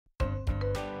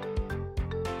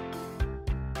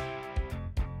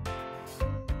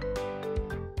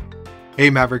Hey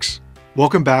Mavericks,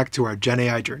 welcome back to our Gen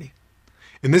AI journey.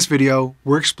 In this video,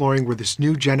 we're exploring where this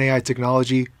new Gen AI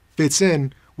technology fits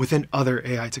in within other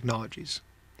AI technologies.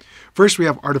 First, we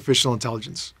have artificial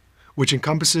intelligence, which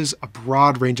encompasses a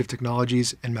broad range of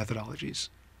technologies and methodologies.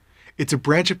 It's a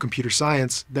branch of computer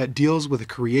science that deals with the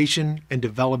creation and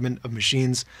development of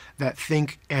machines that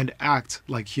think and act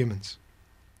like humans.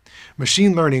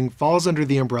 Machine learning falls under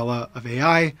the umbrella of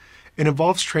AI and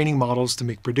involves training models to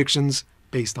make predictions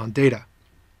based on data.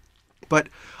 But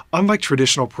unlike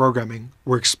traditional programming,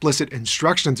 where explicit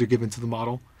instructions are given to the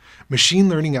model, machine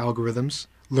learning algorithms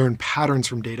learn patterns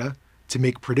from data to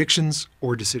make predictions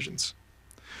or decisions.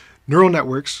 Neural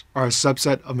networks are a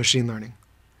subset of machine learning,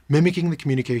 mimicking the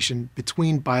communication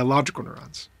between biological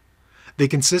neurons. They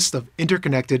consist of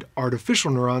interconnected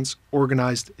artificial neurons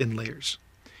organized in layers,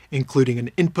 including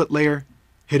an input layer,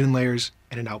 hidden layers,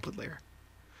 and an output layer.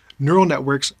 Neural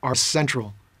networks are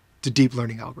central to deep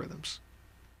learning algorithms.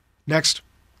 Next,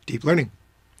 deep learning,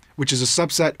 which is a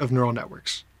subset of neural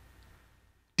networks.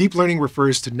 Deep learning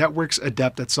refers to networks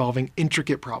adept at solving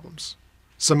intricate problems.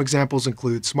 Some examples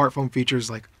include smartphone features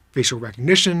like facial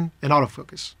recognition and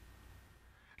autofocus.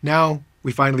 Now,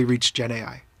 we finally reach Gen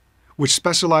AI, which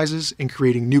specializes in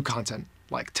creating new content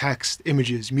like text,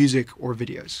 images, music, or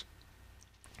videos.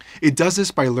 It does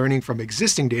this by learning from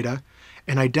existing data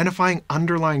and identifying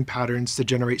underlying patterns to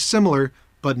generate similar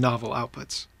but novel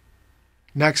outputs.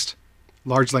 Next,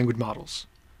 large language models.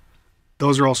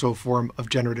 Those are also a form of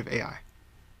generative AI,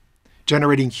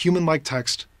 generating human-like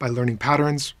text by learning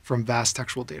patterns from vast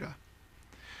textual data.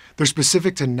 They're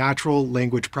specific to natural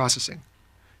language processing.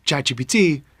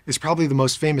 ChatGPT is probably the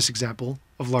most famous example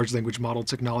of large language model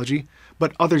technology,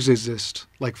 but others exist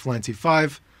like Fluency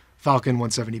 5, Falcon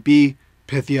 170B,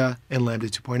 Pythia, and Lambda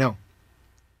 2.0.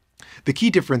 The key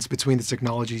difference between the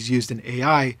technologies used in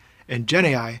AI and Gen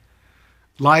AI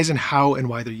lies in how and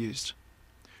why they're used.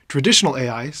 Traditional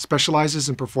AI specializes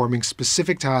in performing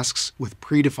specific tasks with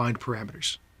predefined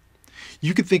parameters.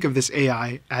 You could think of this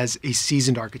AI as a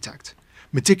seasoned architect,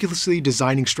 meticulously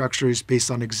designing structures based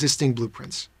on existing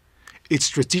blueprints. It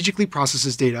strategically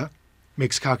processes data,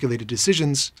 makes calculated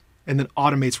decisions, and then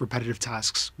automates repetitive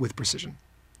tasks with precision.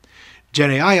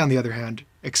 Gen AI, on the other hand,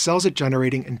 excels at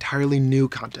generating entirely new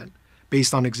content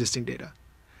based on existing data.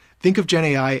 Think of Gen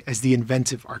AI as the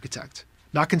inventive architect,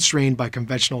 not constrained by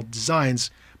conventional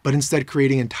designs, but instead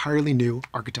creating entirely new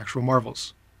architectural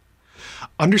marvels.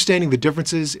 Understanding the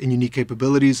differences and unique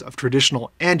capabilities of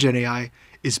traditional and Gen AI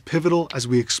is pivotal as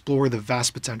we explore the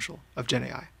vast potential of Gen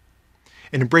AI.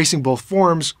 And embracing both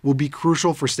forms will be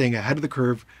crucial for staying ahead of the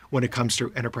curve when it comes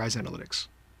to enterprise analytics.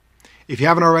 If you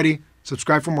haven't already,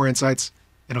 subscribe for more insights,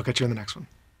 and I'll catch you in the next one.